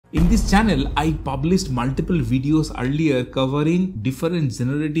In this channel, I published multiple videos earlier covering different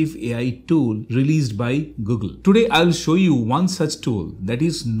generative AI tool released by Google. Today, I'll show you one such tool, that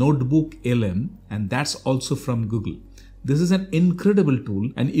is NotebookLM, and that's also from Google. This is an incredible tool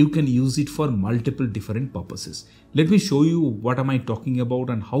and you can use it for multiple different purposes. Let me show you what am I talking about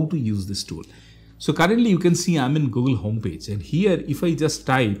and how to use this tool. So currently you can see I'm in Google homepage, and here if I just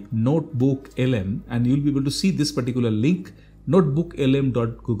type NotebookLM, and you'll be able to see this particular link,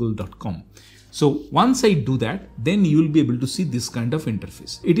 notebooklm.google.com. So once I do that, then you will be able to see this kind of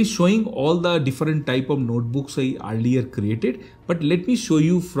interface. It is showing all the different type of notebooks I earlier created, but let me show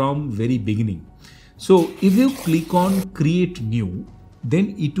you from very beginning. So if you click on create new,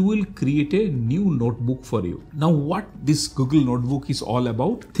 then it will create a new notebook for you. Now what this Google Notebook is all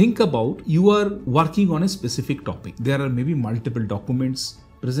about, think about you are working on a specific topic. There are maybe multiple documents,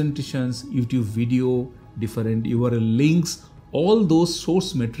 presentations, YouTube video, different URL links, all those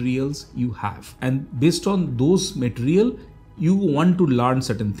source materials you have. And based on those material, you want to learn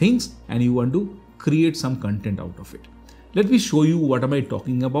certain things and you want to create some content out of it. Let me show you what am I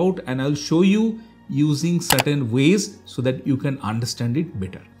talking about, and I'll show you using certain ways so that you can understand it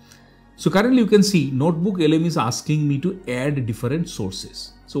better. So currently you can see NotebookLM is asking me to add different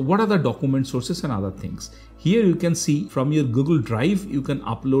sources. So what are the document sources and other things? Here you can see from your Google Drive, you can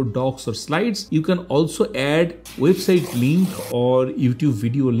upload docs or slides. You can also add website link or YouTube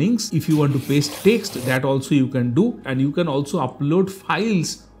video links. If you want to paste text, that also you can do. And you can also upload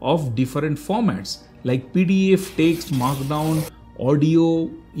files of different formats like PDF, text, markdown, audio,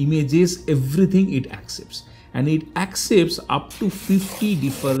 images, everything it accepts. And it accepts up to 50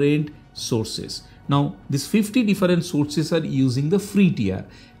 different sources. Now, these 50 different sources are using the free tier,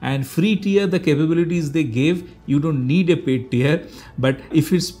 and free tier, the capabilities they gave, you don't need a paid tier, but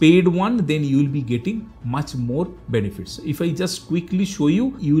if it's paid one, then you will be getting much more benefits. If I just quickly show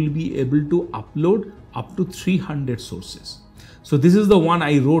you, you will be able to upload up to 300 sources. So this is the one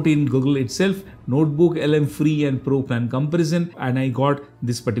I wrote in Google itself, NotebookLM free and pro plan comparison, and I got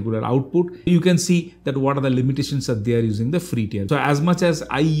this particular output. You can see that what are the limitations that they are using the free tier. So as much as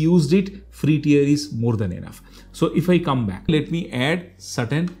I used it, free tier is more than enough. So if I come back, let me add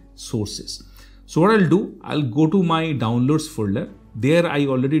certain sources. So what I'll do, I'll go to my downloads folder. There I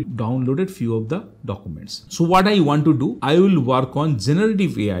already downloaded few of the documents. So what I want to do, I will work on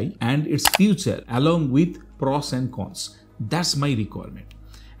generative AI and its future along with pros and cons. That's my requirement.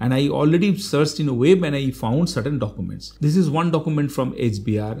 And I already searched in a web and I found certain documents. This is one document from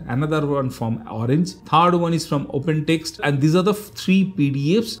HBR, another one from Orange, third one is from OpenText, and these are the 3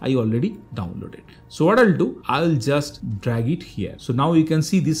 PDFs I already downloaded. So what I'll do, I'll just drag it here. So now you can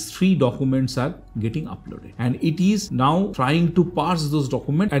see these 3 documents are getting uploaded, and it is now trying to parse those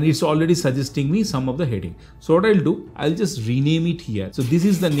documents, and it's already suggesting me some of the heading. So what I'll do, I'll just rename it here. So this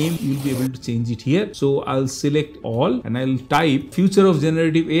is the name, you'll be able to change it here. So I'll select all and I'll type future of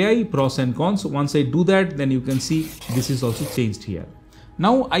generative AI, pros and cons. Once I do that, then you can see this is also changed here.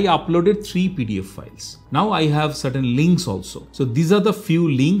 Now I uploaded 3 PDF files. Now I have certain links also. So these are the few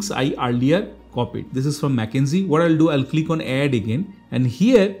links I earlier copied. This is from McKinsey. What I'll do, I'll click on add again, and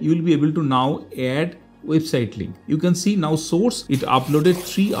here you will be able to now add website link. You can see now source, it uploaded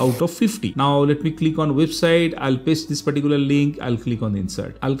 3 out of 50. Now let me click on website. I'll paste this particular link. I'll click on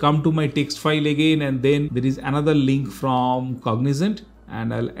insert. I'll come to my text file again, and then there is another link from Cognizant,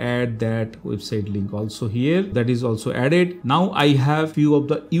 and I'll add that website link also here. That is also added. Now I have few of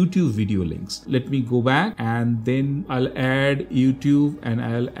the YouTube video links. Let me go back, and then I'll add YouTube and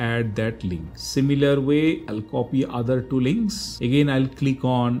I'll add that link. Similar way, I'll copy other 2 links. Again, I'll click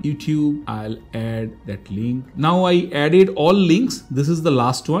on YouTube. I'll add that link. Now I added all links. This is the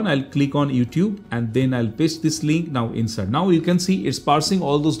last one. I'll click on YouTube and then I'll paste this link. Now insert. Now you can see it's parsing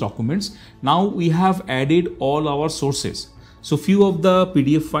all those documents. Now we have added all our sources. So few of the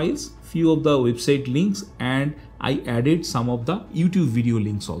PDF files, few of the website links, and I added some of the YouTube video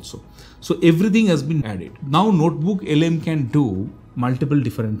links also. So everything has been added. Now NotebookLM can do multiple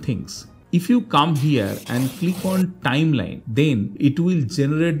different things. If you come here and click on timeline, then it will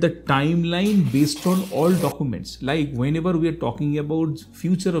generate the timeline based on all documents. Like whenever we are talking about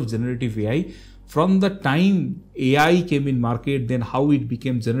future of generative AI, from the time AI came in market, then how it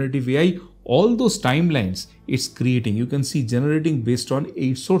became generative AI, all those timelines it's creating. You can see generating based on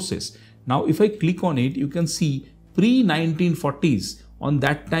 8 sources. Now if I click on it, you can see pre-1940s, on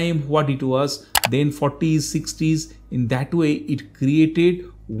that time what it was, then 40s, 60s, in that way it created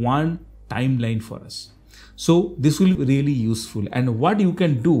one timeline for us. So this will be really useful. And what you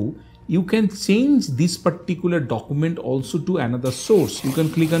can do, you can change this particular document also to another source. You can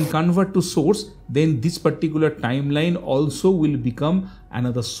click on convert to source, then this particular timeline also will become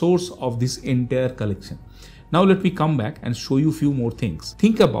another source of this entire collection. Now let me come back and show you a few more things.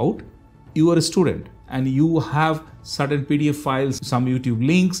 Think about you are a student and you have certain PDF files, some YouTube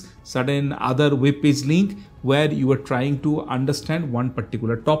links, certain other web page link where you are trying to understand one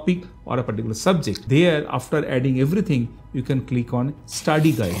particular topic or a particular subject. There, after adding everything, you can click on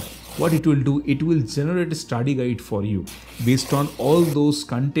study guide. What it will do, it will generate a study guide for you based on all those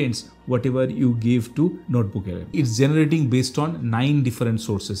contents whatever you gave to NotebookLM. It's generating based on 9 different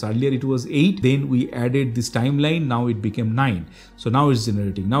sources. Earlier it was 8, then we added this timeline, now it became 9. So now it's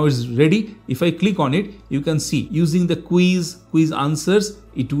generating. Now it's ready. If I click on it, you can see using the quiz answers,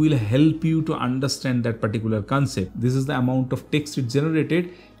 it will help you to understand that particular concept. This is the amount of text it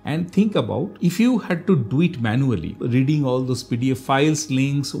generated. And think about if you had to do it manually, reading all those PDF files,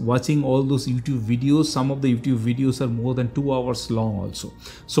 links, watching all those YouTube videos. Some of the YouTube videos are more than 2 hours long also.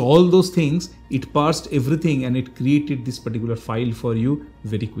 So all those things, it parsed everything and it created this particular file for you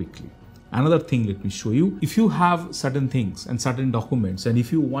very quickly. Another thing, let me show you. If you have certain things and certain documents, and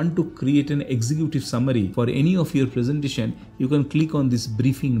if you want to create an executive summary for any of your presentation, you can click on this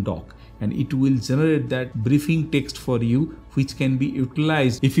briefing doc and it will generate that briefing text for you, which can be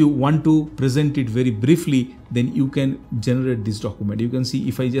utilized. If you want to present it very briefly, then you can generate this document. You can see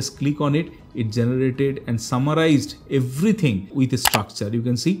if I just click on it, it generated and summarized everything with a structure. You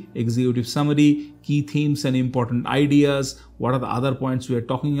can see executive summary, key themes and important ideas, what are the other points we are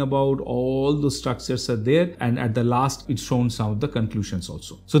talking about, all those structures are there, and at the last it's shown some of the conclusions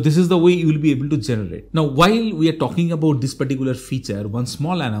also. So this is the way you will be able to generate. Now while we are talking about this particular feature, one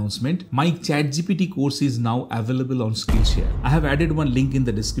small announcement, my ChatGPT course is now available on Skillshare. I have added one link in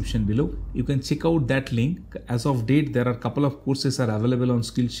the description below. You can check out that link. As of date, there are a couple of courses are available on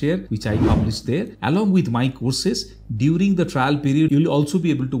Skillshare, which I published there. Along with my courses, during the trial period, you will also be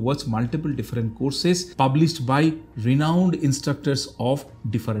able to watch multiple different courses published by renowned instructors of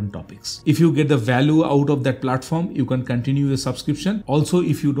different topics. If you get the value out of that platform, you can continue your subscription. Also,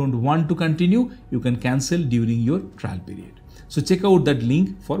 if you don't want to continue, you can cancel during your trial period. So check out that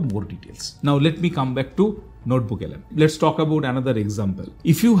link for more details. Now let me come back to NotebookLM. Let's talk about another example.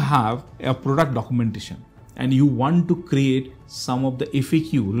 If you have a product documentation and you want to create some of the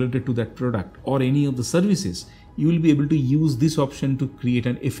FAQ related to that product or any of the services, you will be able to use this option to create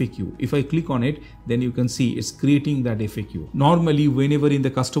an FAQ. If I click on it, then you can see it's creating that FAQ. Normally, whenever in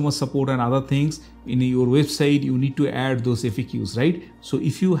the customer support and other things in your website, you need to add those FAQs, right? So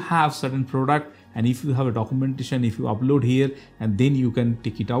if you have certain product and if you have a documentation, if you upload here and then you can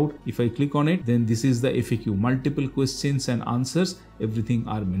take it out. If I click on it, then this is the FAQ, multiple questions and answers, everything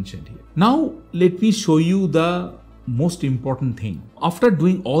are mentioned here. Now let me show you the most important thing. After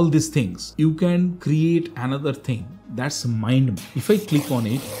doing all these things, you can create another thing, that's mind map. If I click on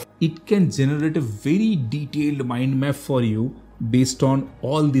it, it can generate a very detailed mind map for you based on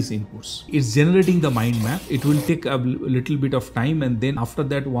all these inputs. It's generating the mind map. It will take a little bit of time, and then after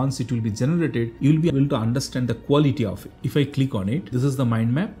that, once it will be generated, you'll be able to understand the quality of it. If I click on it, this is the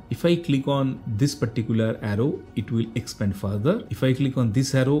mind map. If I click on this particular arrow, it will expand further. If I click on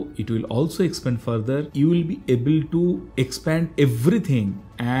this arrow, it will also expand further. You will be able to expand everything,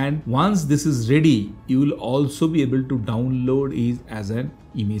 and once this is ready, you will also be able to download it as an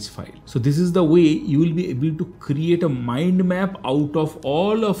image file. So this is the way you will be able to create a mind map out of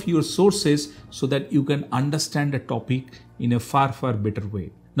all of your sources so that you can understand a topic in a far better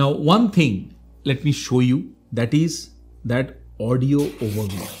way. Now one thing, let me show you, that is that audio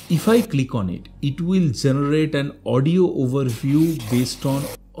overview. If I click on it, it will generate an audio overview based on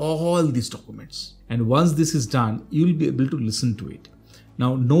all these documents. And once this is done, you will be able to listen to it.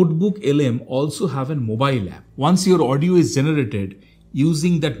 Now NotebookLM also have a mobile app. Once your audio is generated,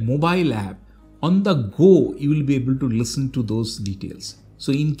 using that mobile app, on the go, you will be able to listen to those details.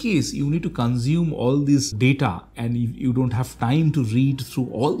 So in case you need to consume all this data and if you don't have time to read through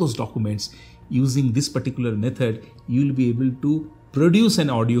all those documents, using this particular method, you will be able to produce an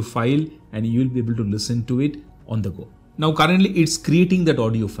audio file and you will be able to listen to it on the go. Now currently it's creating that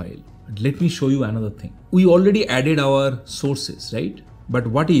audio file. Let me show you another thing. We already added our sources, right? But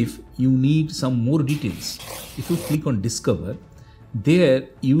what if you need some more details? If you click on Discover, there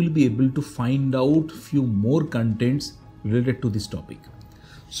you will be able to find out few more contents related to this topic.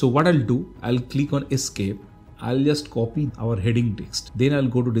 So what I'll do, I'll click on Escape. I'll just copy our heading text. Then I'll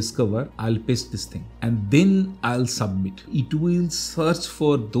go to Discover. I'll paste this thing and then I'll submit. It will search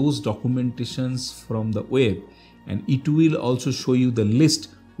for those documentations from the web and it will also show you the list.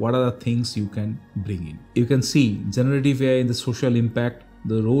 What are the things you can bring in? You can see generative AI in the social impact,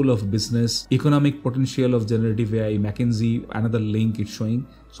 the role of business, economic potential of generative AI, McKinsey, another link it's showing.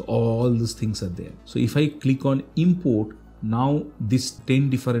 So all these things are there. So if I click on import, now this 10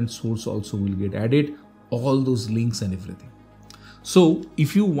 different source also will get added, all those links and everything. So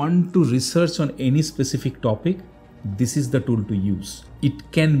if you want to research on any specific topic, this is the tool to use.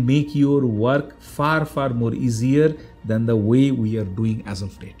 It can make your work far more easier than the way we are doing as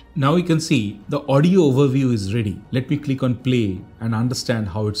of date. Now you can see the audio overview is ready. Let me click on play and understand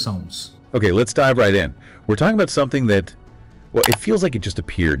how it sounds. Okay, let's dive right in. We're talking about something that, well, it feels like it just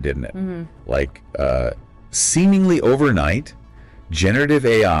appeared, didn't it? Mm-hmm. Like seemingly overnight, generative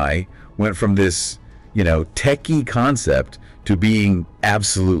AI went from this, techie concept to being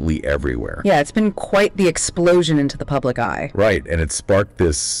absolutely everywhere. Yeah, it's been quite the explosion into the public eye. Right, and it sparked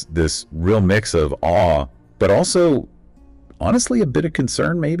this real mix of awe, but also, honestly, a bit of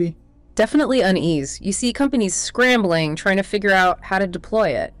concern maybe? Definitely unease. You see companies scrambling, trying to figure out how to deploy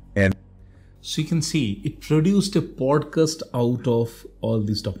it. And so you can see it produced a podcast out of all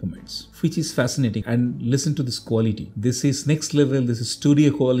these documents, which is fascinating. And listen to this quality. This is next level. This is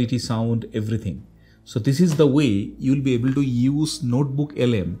studio quality sound, everything. So this is the way you'll be able to use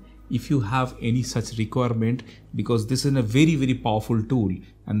NotebookLM if you have any such requirement, because this is a very powerful tool,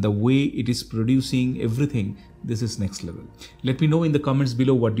 and the way it is producing everything, this is next level. Let me know in the comments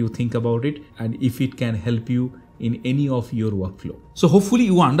below what you think about it and if it can help you in any of your workflow. So hopefully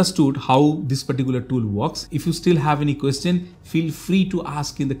you understood how this particular tool works. If you still have any question, feel free to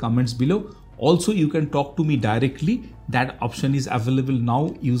ask in the comments below. Also, you can talk to me directly. That option is available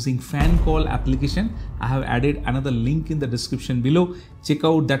now using fan call application. I have added another link in the description below. Check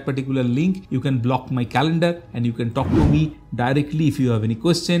out that particular link. You can block my calendar and you can talk to me directly if you have any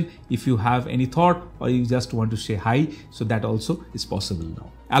question, if you have any thought, or you just want to say hi. So that also is possible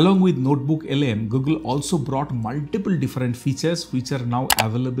now. Along with NotebookLM, Google also brought multiple different features which are now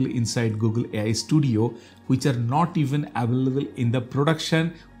available inside Google AI Studio, which are not even available in the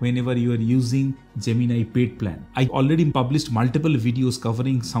production whenever you are using Gemini paid plan. I already published multiple videos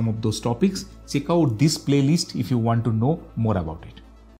covering some of those topics. Check out this playlist if you want to know more about it.